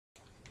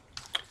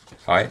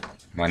Hi,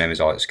 my name is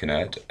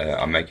Kinnaird.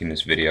 I'm making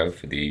this video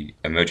for the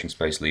Emerging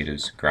Space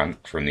Leaders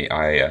grant from the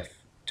IAF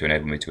to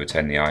enable me to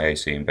attend the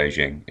IAC in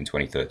Beijing in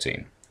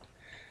 2013.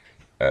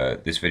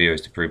 This video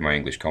is to prove my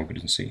English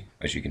competency.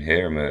 As you can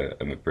hear,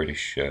 I'm a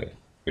British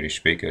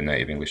speaker,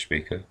 native English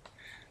speaker.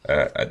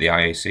 At the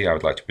IAC, I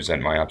would like to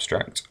present my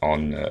abstract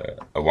on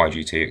a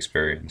YGT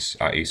experience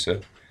at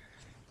ESA.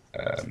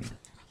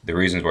 The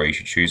reasons why you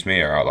should choose me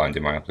are outlined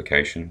in my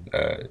application.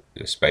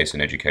 A space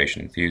and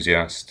education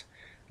enthusiast.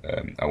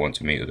 I want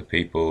to meet other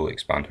people,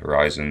 expand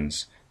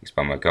horizons,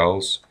 expand my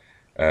goals,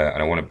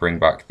 and I want to bring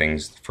back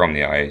things from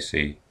the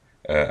IAC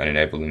and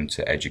enable them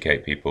to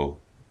educate people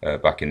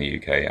back in the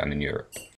UK and in Europe.